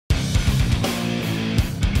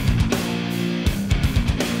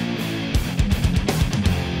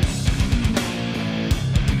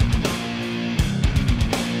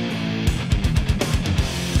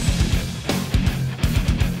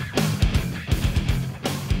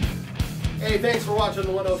Hey, thanks for watching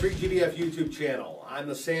the 103 GBF YouTube channel. I'm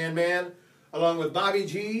the Sandman, along with Bobby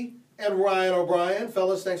G and Ryan O'Brien.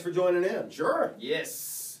 Fellas, thanks for joining in. Sure.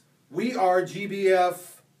 Yes. We are GBF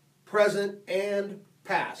present and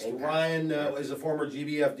past. Ryan is a former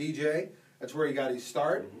GBF DJ. That's where he got his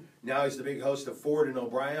start. Now he's the big host of Ford and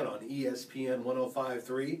O'Brien on ESPN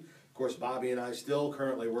 105.3. Of course, Bobby and I still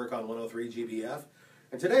currently work on 103 GBF.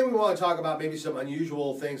 And today we want to talk about maybe some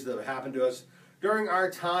unusual things that have happened to us during our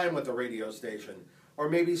time with the radio station, or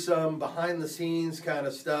maybe some behind-the-scenes kind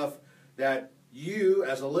of stuff that you,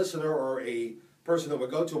 as a listener or a person that would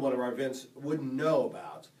go to one of our events, wouldn't know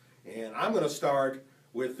about. And I'm going to start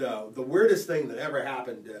with the weirdest thing that ever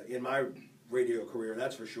happened in my radio career,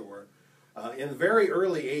 that's for sure. In the very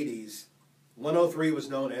early 80s, 103 was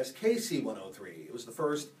known as KC 103. It was the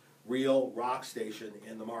first real rock station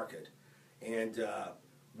in the market. And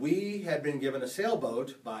we had been given a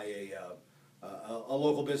sailboat by a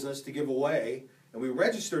local business to give away, and we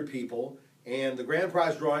registered people, and the grand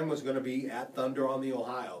prize drawing was going to be at Thunder on the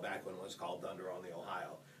Ohio, back when it was called Thunder on the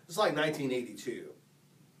Ohio. It's like 1982.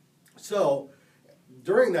 So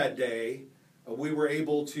during that day, we were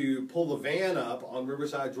able to pull the van up on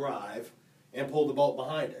Riverside Drive and pull the boat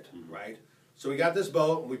behind it, right? So we got this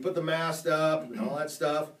boat, and we put the mast up and all that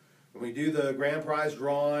stuff, and we do the grand prize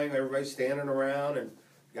drawing. Everybody's standing around, and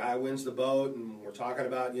guy wins the boat, and we're talking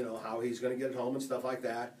about, you know, how he's going to get it home and stuff like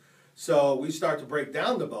that. So we start to break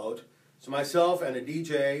down the boat. So myself and a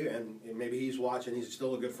DJ, and maybe he's watching, he's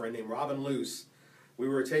still a good friend named Robin Luce, we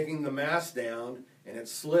were taking the mast down, and it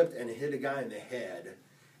slipped and hit a guy in the head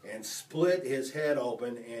and split his head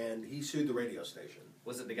open, and he sued the radio station.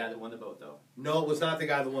 Was it the guy that won the boat, though? No, it was not the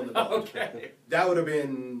guy that won the boat. Okay. That would have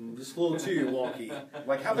been just a little too wonky.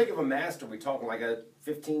 Like, how big of a mast are we talking? Like a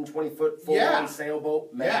 15, 20-foot full-on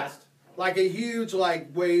sailboat mast? Yeah. Like a huge, like,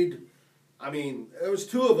 weighed, I mean, there was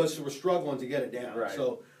two of us who were struggling to get it down. Right.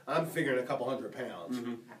 So I'm figuring a couple 100 pounds.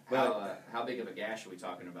 How big of a gash are we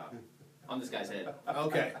talking about on this guy's head?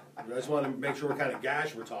 Okay. I just want to make sure what kind of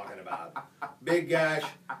gash we're talking about. Big gash,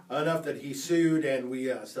 enough that he sued, and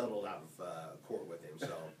we settled out of court with him.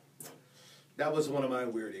 So that was one of my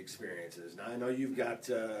weird experiences. Now I know you've got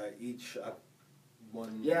each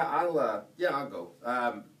one. Yeah, I'll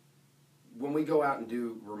go. When we go out and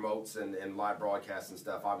do remotes and live broadcasts and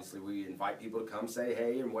stuff, obviously we invite people to come say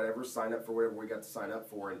hey and whatever, sign up for whatever we got to sign up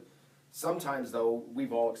for. And sometimes, though,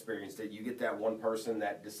 we've all experienced it. You get that one person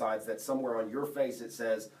that decides that somewhere on your face it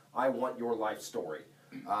says, I want your life story.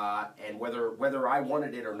 And whether I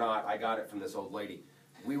wanted it or not, I got it from this old lady.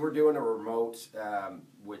 We were doing a remote,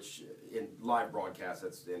 which in live broadcast,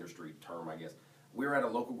 that's the industry term, I guess. We were at a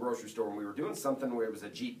local grocery store, and we were doing something where it was a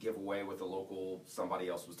Jeep giveaway with a local, somebody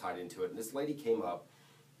else was tied into it. And this lady came up.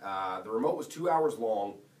 The remote was 2 hours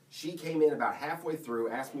long. She came in about halfway through,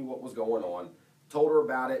 asked me what was going on, told her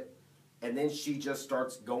about it, and then she just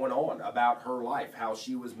starts going on about her life, how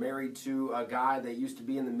she was married to a guy that used to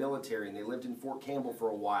be in the military, and they lived in Fort Campbell for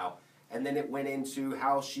a while. And then it went into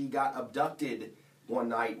how she got abducted one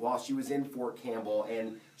night while she was in Fort Campbell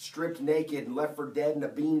and stripped naked and left for dead in a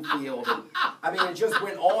bean field. And, I mean, it just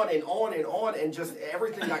went on and on and on, and just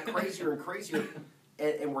everything got crazier and crazier.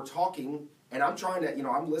 And we're talking, and I'm trying to, you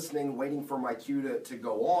know, I'm listening, waiting for my cue to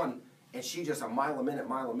go on, and she just a mile a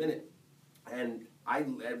minute. And I,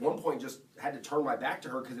 at one point, just had to turn my back to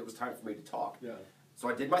her because it was time for me to talk. Yeah. So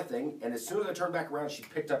I did my thing, and as soon as I turned back around, she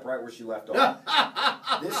picked up right where she left off.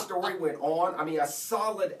 This story went on. I mean, a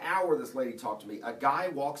solid hour this lady talked to me. A guy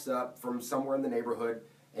walks up from somewhere in the neighborhood,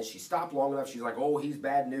 and she stopped long enough. She's like, oh, he's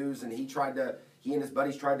bad news, and he and his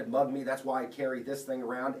buddies tried to mug me. That's why I carry this thing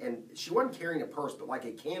around. And she wasn't carrying a purse, but like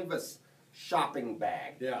a canvas shopping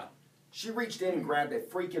bag. Yeah. She reached in and grabbed a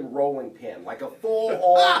freaking rolling pin, like a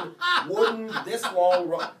full-on wooden, this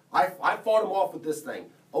long. I fought him off with this thing.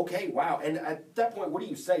 Okay, wow. And at that point, what do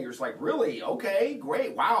you say? You're just like, really? Okay,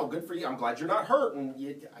 great. Wow, good for you. I'm glad you're not hurt. And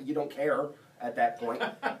you don't care at that point.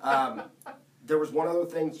 There was one other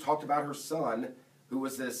thing, talked about her son, who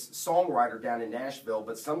was this songwriter down in Nashville,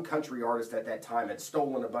 but some country artist at that time had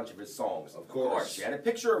stolen a bunch of his songs. Of course. She had a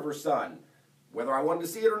picture of her son. Whether I wanted to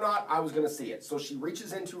see it or not, I was going to see it. So she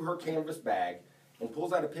reaches into her canvas bag and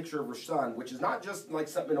pulls out a picture of her son, which is not just like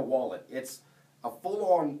something in a wallet. It's a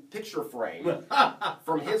full-on picture frame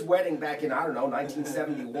from his wedding back in, I don't know,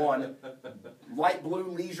 1971. Light blue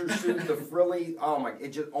leisure suit, the frilly, oh my,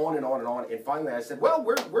 it just on and on and on. And finally I said, well,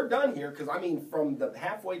 we're done here, because I mean, from the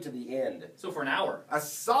halfway to the end. So for an hour? A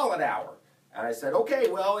solid hour. And I said, okay,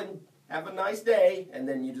 well, and have a nice day. And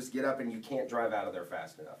then you just get up and you can't drive out of there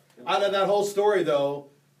fast enough. Out of that whole story, though,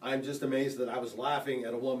 I'm just amazed that I was laughing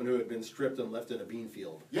at a woman who had been stripped and left in a bean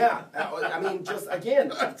field. Yeah, I mean, just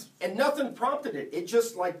again, and nothing prompted it. It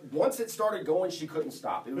just like once it started going, she couldn't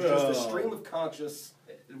stop. It was just a stream of conscious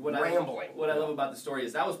rambling. What I love about the story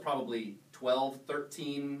is that was probably 12,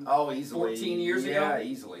 13, oh, easily 14 years ago. Yeah,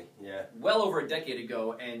 easily. Yeah. Well over a decade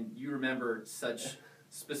ago, and you remember such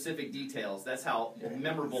specific details. That's how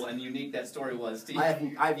memorable and unique that story was to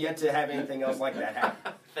you. I've yet to have anything else like that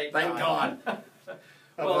happen. Thank God.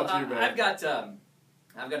 Well, I've got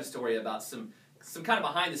a story about some kind of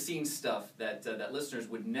behind the scenes stuff that listeners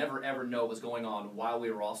would never ever know was going on while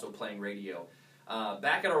we were also playing radio.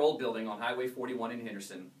 Back at our old building on Highway 41 in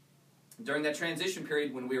Henderson, during that transition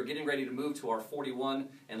period when we were getting ready to move to our 41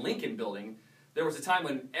 and Lincoln building, there was a time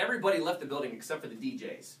when everybody left the building except for the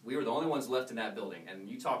DJs. We were the only ones left in that building. And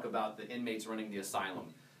you talk about the inmates running the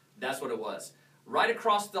asylum. That's what it was. Right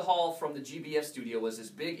across the hall from the GBF studio was this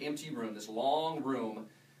big empty room, this long room,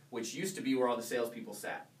 which used to be where all the salespeople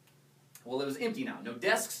sat. Well, it was empty now. No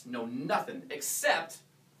desks, no nothing, except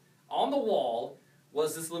on the wall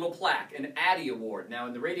was this little plaque, an Addy Award. Now,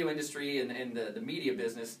 in the radio industry and the media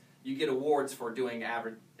business, you get awards for doing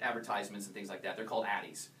advertisements and things like that. They're called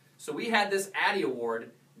Addies. So we had this Addy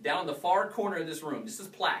Award down in the far corner of this room, just this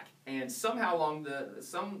plaque, and somehow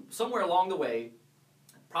somewhere along the way,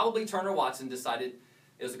 probably Turner Watson decided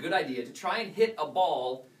it was a good idea to try and hit a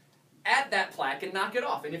ball at that plaque and knock it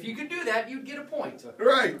off. And if you could do that, you'd get a point.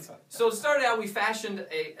 Right. So it started out, we fashioned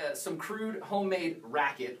some crude homemade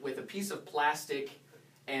racket with a piece of plastic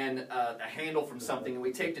and a handle from something, and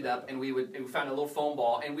we taped it up, and we found a little foam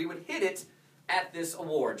ball, and we would hit it at this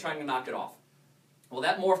award, trying to knock it off. Well,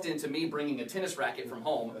 that morphed into me bringing a tennis racket from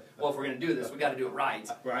home. Well, if we're going to do this, we got to do it right.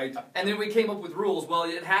 Right. And then we came up with rules. Well,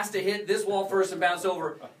 it has to hit this wall first and bounce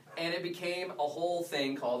over. And it became a whole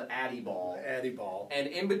thing called Addy Ball. Addy Ball. And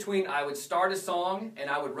in between, I would start a song, and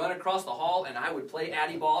I would run across the hall, and I would play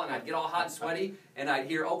Addy Ball, and I'd get all hot and sweaty, and I'd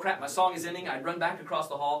hear, oh crap, my song is ending. I'd run back across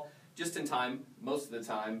the hall, just in time, most of the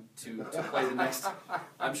time, to play the next.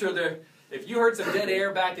 I'm sure if you heard some dead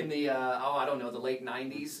air back in the, I don't know, the late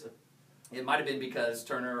 90s, it might have been because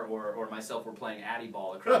Turner or myself were playing Addy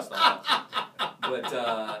Ball across the hall.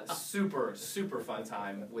 But super, super fun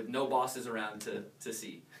time with no bosses around to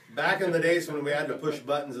see. Back in the days when we had to push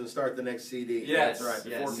buttons and start the next CD. Yes, that's right.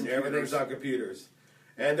 Before yes. Everything's on computers.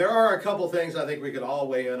 And there are a couple things I think we could all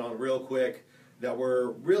weigh in on real quick that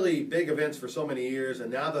were really big events for so many years,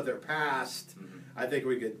 and now that they're past, I think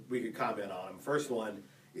we could comment on them. First one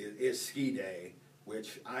is Ski Day,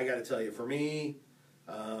 which I got to tell you, for me,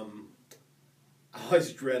 I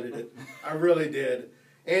always dreaded it. I really did.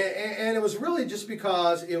 And it was really just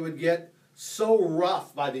because it would get so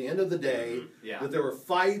rough by the end of the day that there were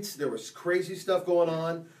fights, there was crazy stuff going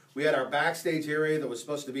on. We had our backstage area that was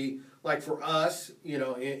supposed to be, like for us, you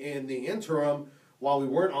know, in the interim, while we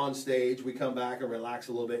weren't on stage, we come back and relax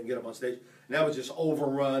a little bit and get up on stage. And that was just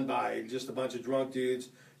overrun by just a bunch of drunk dudes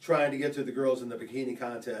trying to get to the girls in the bikini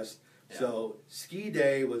contest. Yeah. So Ski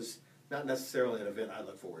Day was not necessarily an event I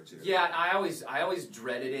look forward to. Yeah, I always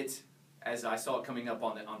dreaded it as I saw it coming up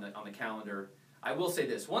on the calendar. I will say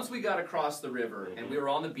this: once we got across the river and we were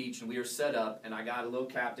on the beach and we were set up, and I got a little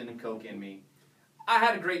Captain and Coke in me, I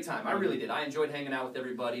had a great time. I really did. I enjoyed hanging out with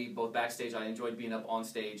everybody, both backstage. I enjoyed being up on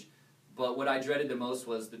stage. But what I dreaded the most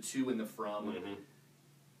was the to and the from.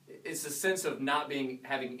 It's a sense of not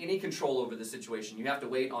having any control over the situation. You have to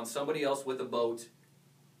wait on somebody else with a boat,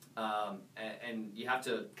 and you have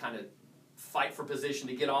to kind of fight for position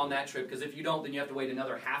to get on that trip, because if you don't, then you have to wait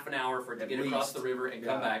another half an hour for it to get across the river and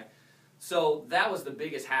come back. So that was the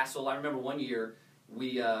biggest hassle. I remember one year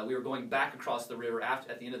we were going back across the river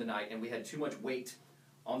at the end of the night, and we had too much weight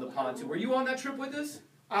on the pontoon. Were you on that trip with us?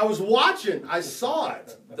 I was watching. I saw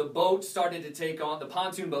it. The pontoon boat started to take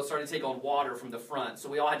on water from the front, so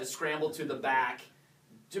we all had to scramble to the back,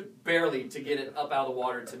 barely to get it up out of the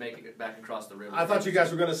water to make it back across the river. I thought you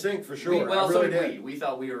guys were going to sink for sure. So did we. We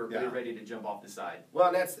thought we were ready to jump off the side.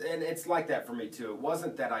 Well, and it's like that for me too. It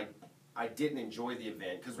wasn't that I didn't enjoy the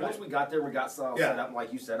event, because once we got there and we got set up, and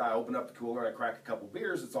like you said, I opened up the cooler, I cracked a couple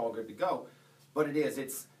beers, it's all good to go. But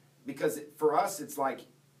it's because for us, it's like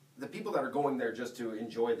the people that are going there just to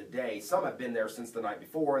enjoy the day, some have been there since the night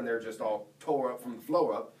before, and they're just all tore up from the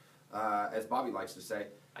flow up, as Bobby likes to say.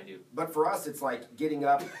 I do. But for us, it's like getting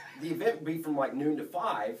up. The event would be from like noon to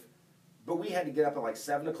 5, but we had to get up at like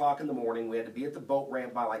 7 o'clock in the morning. We had to be at the boat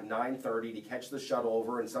ramp by like 9:30 to catch the shuttle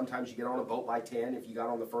over, and sometimes you get on a boat by 10 if you got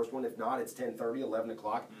on the first one. If not, it's 10:30, 11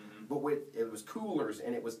 o'clock. But it was coolers,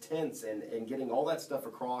 and it was tents, and getting all that stuff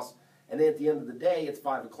across. And then at the end of the day, it's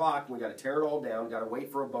 5 o'clock, and we got to tear it all down, got to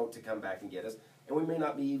wait for a boat to come back and get us, and we may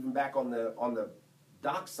not be even back on the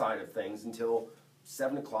dock side of things until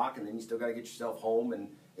 7 o'clock, and then you still got to get yourself home, and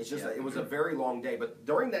it's just it was a very long day. But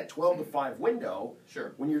during that 12 to 5 window,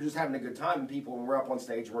 sure, when you're just having a good time, and people, when we're up on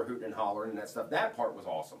stage and we're hooting and hollering and that stuff, that part was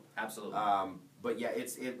awesome. Absolutely. But yeah,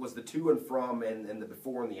 it was the to and from and the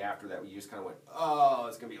before and the after that we just kind of went, oh,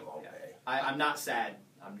 it's gonna be a long day. I'm not sad.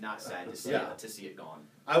 I'm not sad to see it gone.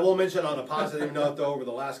 I will mention on a positive note, though, over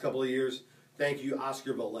the last couple of years, thank you,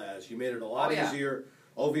 Oscar Velez. You made it a lot easier,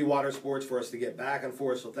 OV Water Sports, for us to get back and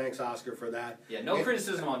forth, so thanks, Oscar, for that. Yeah, no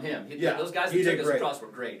criticism on him. Those guys that took us across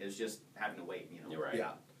were great. It's just having to wait, you know. You're right.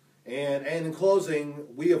 Yeah. And in closing,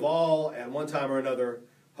 we have all, at one time or another,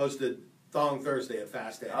 hosted Thong Thursday at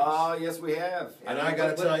Fast Daddy's. Oh, yes, we have. And I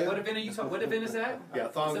got to tell you. What event are you talking? What event is that? Yeah,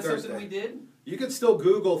 Thong Thursday. Thursday. Something we did? You can still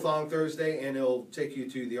Google Thong Thursday, and it'll take you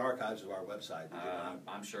to the archives of our website.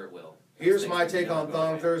 I'm sure it will. Here's my take on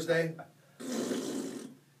Thong Thursday.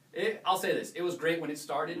 I'll say this. It was great when it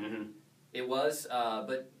started. Mm-hmm. It was,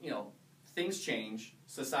 but, you know, things change.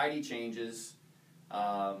 Society changes.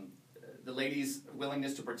 The ladies'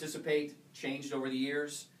 willingness to participate changed over the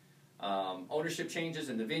years. Ownership changes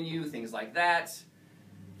in the venue, things like that.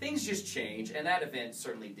 Things just change, and that event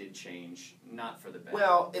certainly did change, not for the better.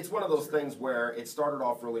 Well, it's one of those things where it started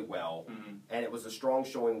off really well, and it was a strong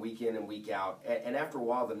showing week in and week out, and after a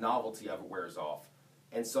while, the novelty of it wears off.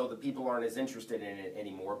 And so the people aren't as interested in it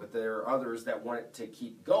anymore, but there are others that want it to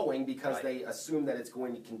keep going because they assume that it's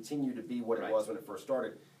going to continue to be what it was when it first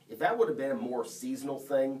started. If that would have been a more seasonal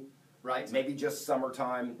thing, maybe just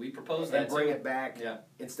summertime, we proposed and that bring too. it back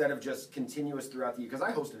instead of just continuous throughout the year, because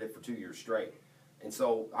I hosted it for 2 years straight. And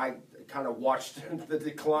so I kind of watched the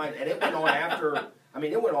decline, and it went on after, I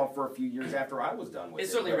mean, it went on for a few years after I was done with it.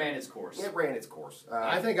 It certainly ran its course. It ran its course.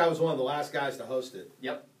 I think I was one of the last guys to host it.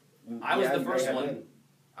 Yep. I was the first one.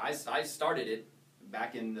 I started it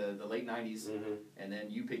back in the late 90s, and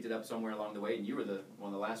then you picked it up somewhere along the way, and you were one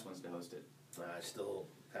of the last ones to host it. I still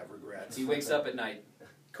have regrets. He wakes up at night.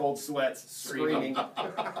 Cold sweats, screaming.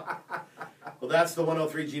 Well, that's the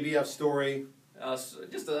 103 GBF story.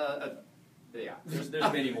 There's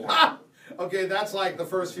many more. Okay, that's like the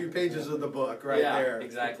first few pages of the book right there. Yeah,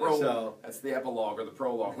 exactly. So that's the epilogue or the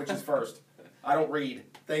prologue. Which is first? I don't read.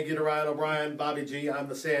 Thank you to Ryan O'Brien, Bobby G. I'm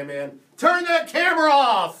the Sandman. Turn that camera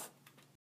off!